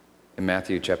 In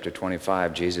Matthew chapter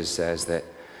 25, Jesus says that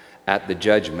at the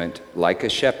judgment, like a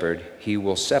shepherd, he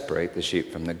will separate the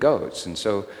sheep from the goats. And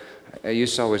so I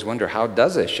used to always wonder, how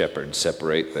does a shepherd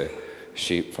separate the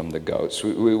sheep from the goats?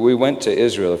 We went to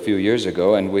Israel a few years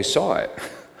ago and we saw it.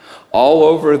 All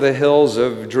over the hills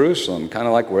of Jerusalem, kind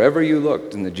of like wherever you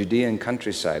looked in the Judean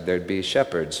countryside, there'd be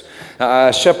shepherds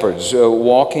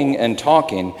walking and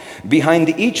talking. Behind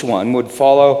each one would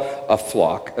follow a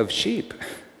flock of sheep.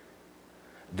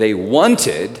 They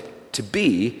wanted to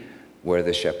be where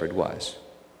the shepherd was.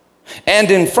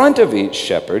 And in front of each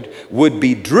shepherd would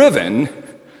be driven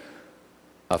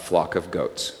a flock of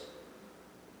goats.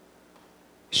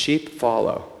 Sheep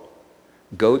follow.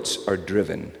 Goats are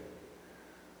driven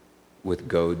with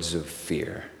goads of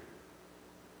fear.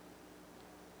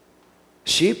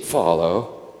 Sheep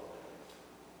follow,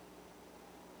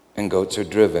 and goats are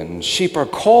driven. Sheep are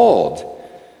called,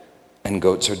 and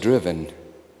goats are driven.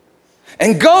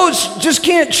 And goats just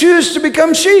can't choose to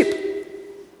become sheep.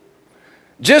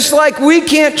 Just like we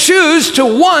can't choose to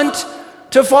want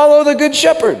to follow the Good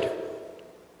Shepherd.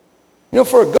 You know,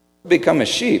 for a goat to become a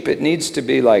sheep, it needs to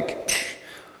be like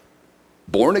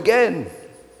born again.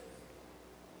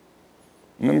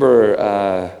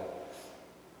 Remember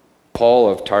Paul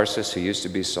of Tarsus, who used to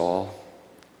be Saul?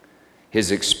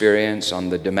 His experience on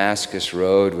the Damascus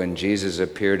road when Jesus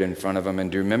appeared in front of him.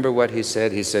 And do you remember what he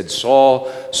said? He said,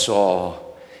 "Saul,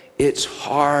 Saul, it's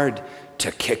hard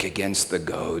to kick against the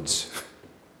goads."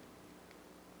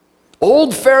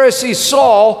 Old Pharisee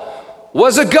Saul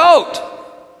was a goat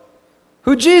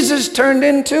who Jesus turned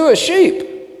into a sheep.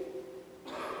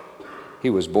 He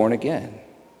was born again.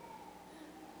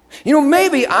 You know,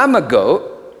 maybe I'm a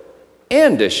goat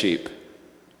and a sheep.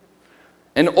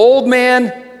 An old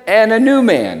man and a new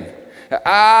man.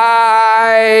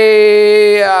 I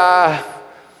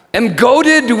am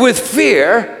goaded with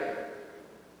fear,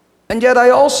 and yet I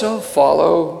also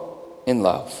follow in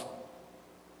love.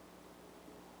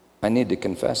 I need to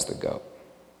confess the goat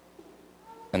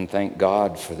and thank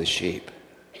God for the sheep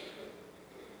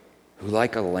who,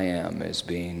 like a lamb, is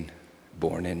being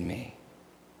born in me.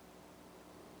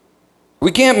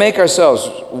 We can't make ourselves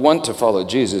want to follow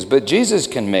Jesus, but Jesus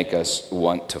can make us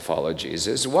want to follow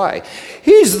Jesus. Why?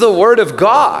 He's the Word of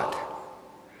God.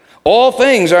 All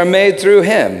things are made through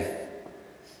Him,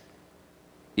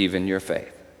 even your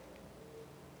faith.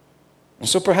 And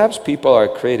so perhaps people are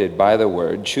created by the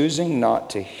Word, choosing not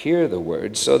to hear the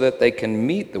Word so that they can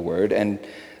meet the Word and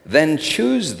then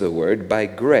choose the Word by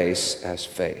grace as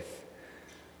faith,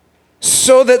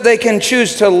 so that they can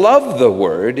choose to love the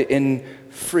Word in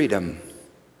freedom.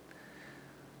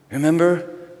 Remember,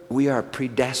 we are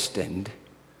predestined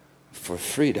for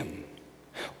freedom.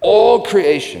 All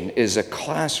creation is a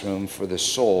classroom for the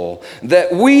soul,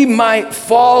 that we might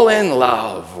fall in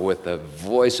love with the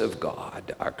voice of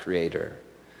God, our Creator,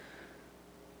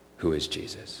 who is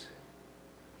Jesus.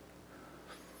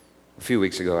 A few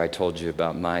weeks ago, I told you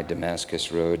about my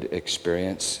Damascus Road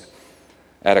experience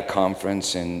at a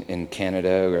conference in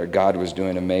Canada where God was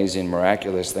doing amazing,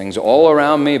 miraculous things all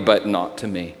around me, but not to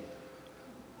me.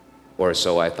 Or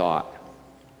so I thought.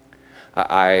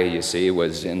 You see,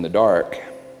 was in the dark.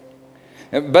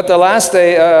 But the last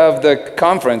day of the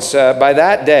conference, by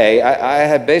that day, I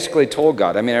had basically told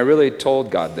God, I really told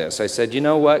God this. I said, you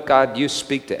know what, God, you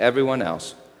speak to everyone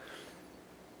else,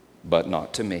 but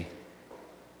not to me.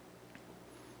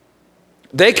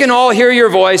 They can all hear your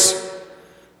voice,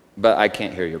 but I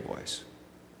can't hear your voice.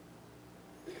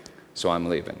 So I'm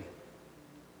leaving.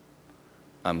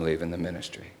 I'm leaving the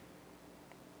ministry.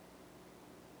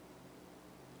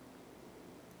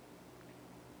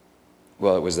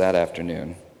 Well, it was that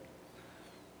afternoon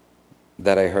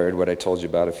that I heard what I told you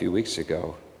about a few weeks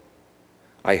ago.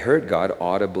 I heard God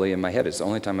audibly in my head. It's the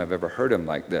only time I've ever heard Him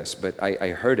like this, but I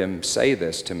heard Him say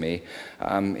this to me.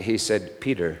 He said,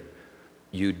 "Peter,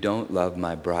 you don't love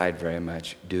my bride very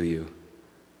much, do you?"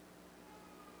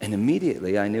 And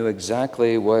immediately I knew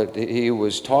exactly what He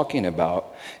was talking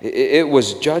about. It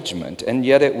was judgment, and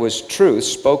yet it was truth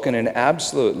spoken in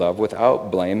absolute love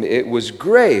without blame. It was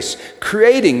grace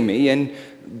creating me in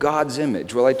God's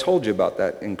image. Well, I told you about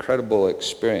that incredible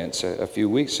experience a few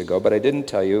weeks ago, but I didn't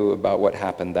tell you about what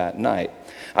happened that night.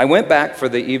 I went back for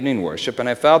the evening worship, and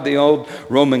I found the old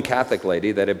Roman Catholic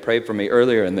lady that had prayed for me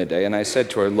earlier in the day, and I said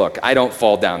to her, look, I don't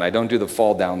fall down. I don't do the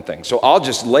fall down thing. So I'll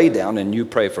just lay down and you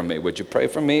pray for me. Would you pray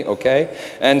for me? Okay?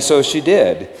 And so she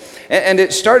did. And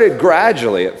it started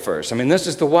gradually at first. I mean, this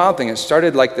is the wild thing. It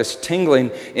started like this tingling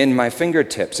in my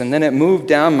fingertips, and then it moved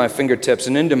down my fingertips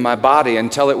and into my body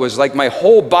until it was like my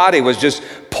whole body was just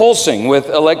pulsing with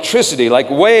electricity, like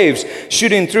waves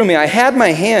shooting through me. I had my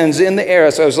hands in the air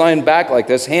as I was lying back like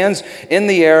this, hands in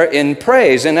the air in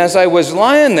praise. And as I was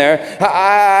lying there,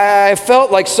 I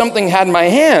felt like something had my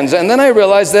hands. And then I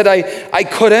realized that I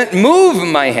couldn't move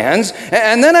my hands.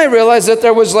 And then I realized that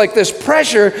there was like this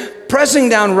pressure pressing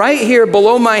down right here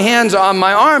below my hands on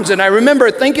my arms. And I remember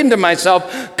thinking to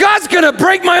myself, God's gonna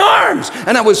break my arms.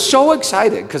 And I was so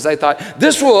excited because I thought,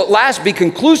 this will at last be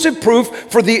conclusive proof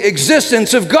for the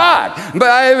existence of God.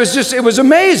 But it was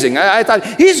amazing. I thought,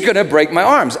 he's gonna break my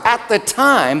arms. At the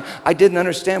time, I didn't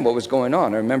understand what was going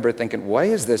on. I remember thinking, why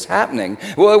is this happening?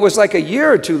 Well, it was like a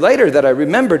year or two later that I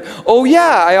remembered, oh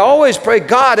yeah, I always pray,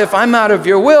 God, if I'm out of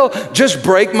your will, just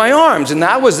break my arms. And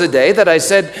that was the day that I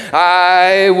said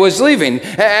I was leaving.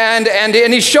 And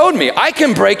he showed me, I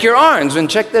can break your arms. And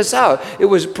check this out. It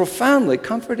was profoundly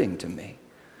comforting to me.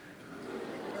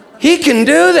 He can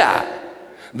do that.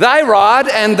 Thy rod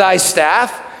and thy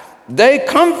staff, they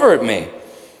comfort me.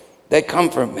 They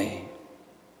comfort me.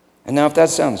 And now if that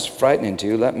sounds frightening to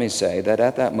you, let me say that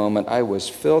at that moment I was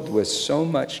filled with so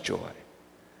much joy.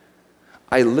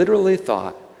 I literally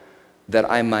thought that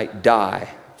I might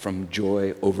die from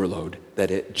joy overload,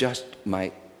 that it just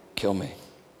might kill me.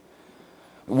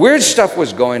 Weird stuff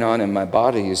was going on in my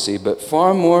body, you see, but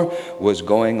far more was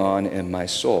going on in my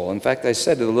soul. In fact, I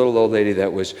said to the little old lady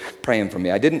that was praying for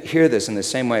me, I didn't hear this in the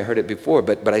same way I heard it before,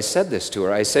 but I said this to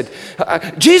her. I said,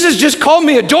 Jesus just called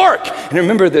me a dork. And I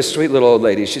remember this sweet little old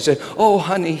lady, she said, oh,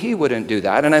 honey, he wouldn't do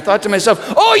that. And I thought to myself,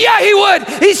 oh, yeah, he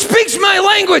would. He speaks my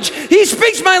language. He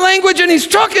speaks my language, and he's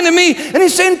talking to me, and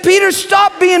he's saying, Peter,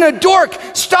 stop being a dork.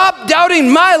 Stop doubting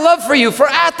my love for you. For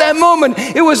at that moment,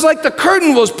 it was like the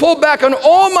curtain was pulled back on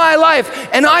all my life,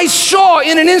 and I saw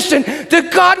in an instant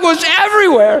that God was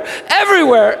everywhere,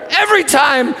 every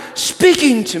time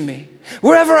speaking to me.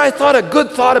 Wherever I thought a good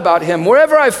thought about him,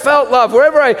 wherever I felt love,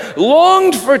 wherever I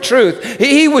longed for truth,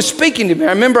 he was speaking to me.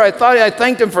 I remember I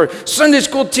thanked him for Sunday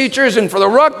school teachers and for the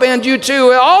rock band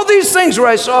U2, all these things where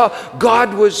I saw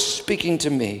God was speaking to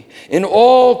me. In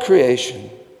all creation,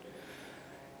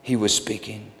 he was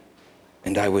speaking,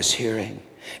 and I was hearing.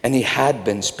 And he had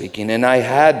been speaking, and I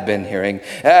had been hearing,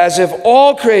 as if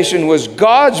all creation was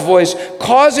God's voice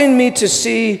causing me to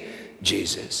see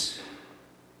Jesus,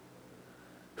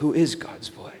 who is God's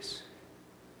voice,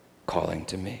 calling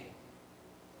to me.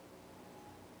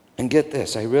 And get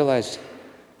this, I realized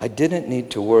I didn't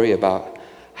need to worry about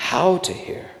how to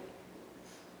hear.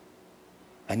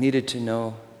 I needed to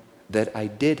know that I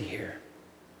did hear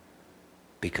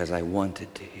because I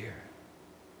wanted to hear.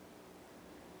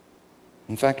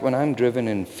 In fact, when I'm driven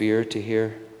in fear to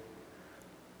hear,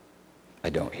 I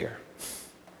don't hear.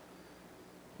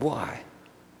 Why?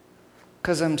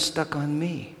 Because I'm stuck on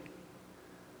me.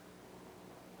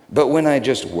 But when I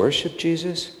just worship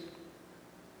Jesus,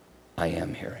 I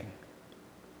am hearing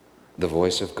the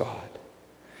voice of God.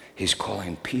 He's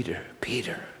calling, Peter,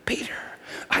 Peter, Peter,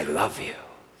 I love you.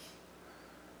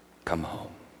 Come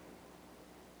home.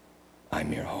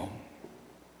 I'm your home.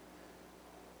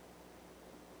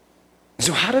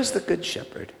 So how does the Good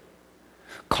Shepherd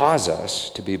cause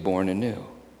us to be born anew?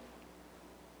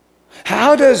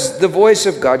 How does the voice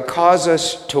of God cause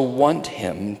us to want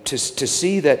him, to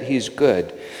see that he's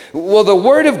good? Well, the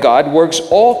Word of God works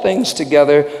all things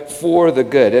together for the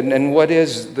good. And what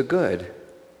is the good?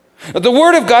 The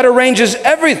Word of God arranges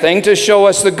everything to show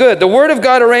us the good. The Word of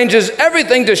God arranges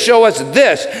everything to show us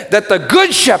this, that the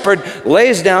Good Shepherd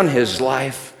lays down his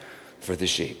life for the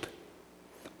sheep.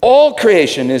 All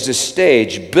creation is a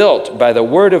stage built by the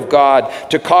Word of God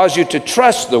to cause you to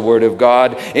trust the Word of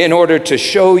God in order to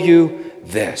show you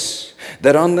this,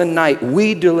 that on the night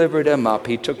we delivered him up,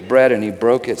 he took bread and he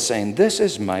broke it, saying, this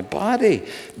is my body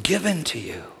given to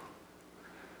you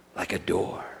like a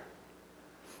door.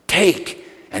 Take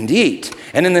and eat.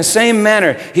 And in the same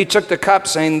manner, he took the cup,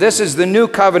 saying, this is the new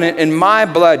covenant in my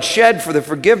blood, shed for the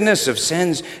forgiveness of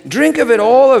sins. Drink of it,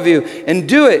 all of you, and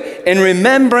do it in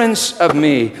remembrance of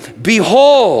me.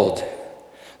 Behold,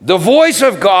 the voice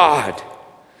of God,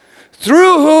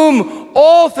 through whom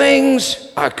all things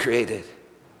are created.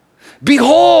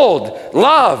 Behold,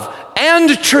 love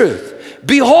and truth.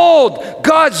 Behold,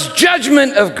 God's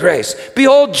judgment of grace.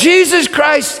 Behold, Jesus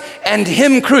Christ and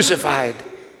him crucified.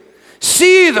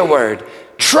 See the Word,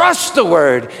 trust the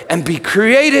Word, and be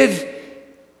created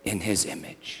in his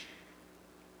image.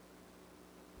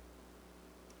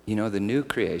 You know, the new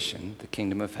creation, the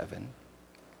kingdom of heaven,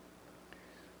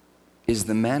 is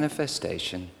the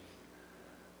manifestation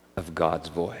of God's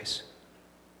voice.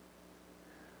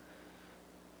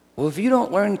 Well, if you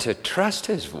don't learn to trust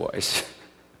his voice,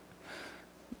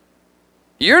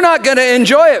 you're not going to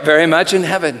enjoy it very much in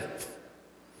heaven.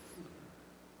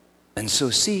 And so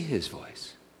see his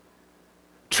voice.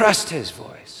 Trust his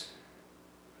voice.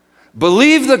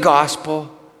 Believe the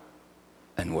gospel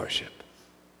and worship.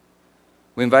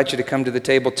 We invite you to come to the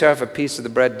table, tear off a piece of the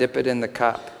bread, dip it in the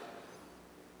cup,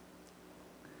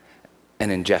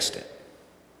 and ingest it.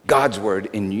 God's word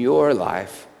in your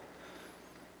life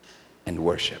and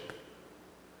worship.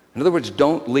 In other words,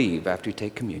 don't leave after you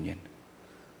take communion,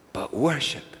 but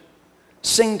worship.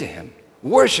 Sing to him,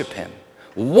 worship him,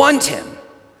 want him,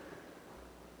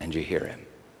 and you hear him.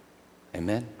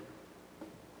 Amen?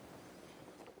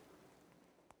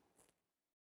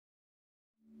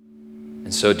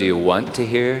 And so do you want to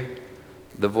hear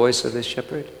the voice of the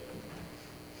shepherd?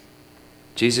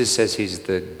 Jesus says he's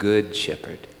the good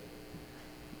shepherd.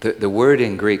 The word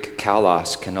in Greek,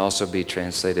 kalos, can also be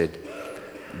translated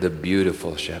the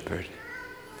beautiful shepherd.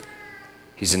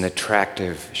 He's an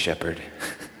attractive shepherd.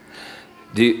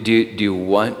 Do you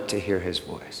want to hear his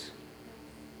voice?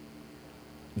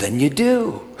 Then you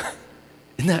do.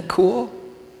 Isn't that cool?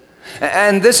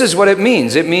 And this is what it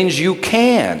means. It means you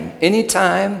can,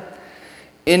 anytime,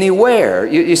 anywhere.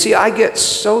 You see, I get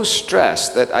so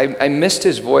stressed that I missed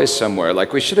his voice somewhere.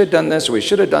 Like, we should have done this, or we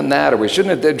should have done that, or we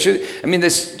shouldn't have done. I mean,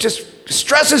 this just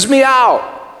stresses me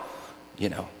out, you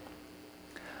know.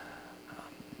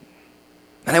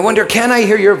 And I wonder, can I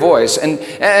hear your voice? And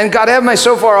God, have I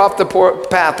so far off the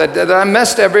path that I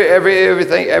messed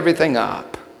everything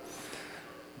up?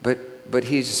 But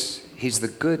he's the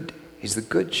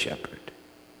good shepherd.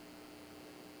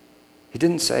 He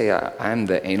didn't say, I'm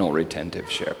the anal retentive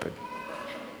shepherd.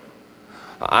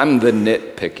 I'm the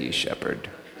nitpicky shepherd.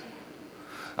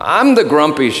 I'm the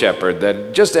grumpy shepherd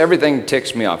that just everything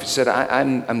ticks me off. He said,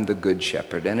 I'm the good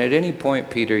shepherd. And at any point,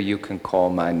 Peter, you can call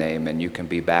my name and you can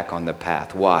be back on the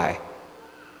path. Why?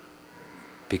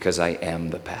 Because I am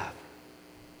the path.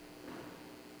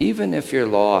 Even if you're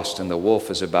lost and the wolf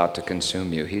is about to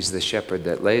consume you, he's the shepherd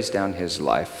that lays down his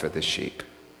life for the sheep.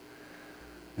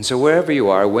 And so wherever you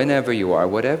are, whenever you are,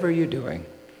 whatever you're doing,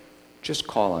 just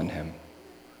call on him.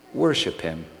 Worship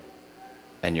him.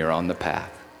 And you're on the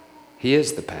path. He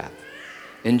is the path.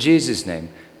 In Jesus' name,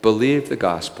 believe the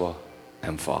gospel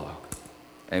and follow.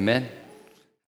 Amen.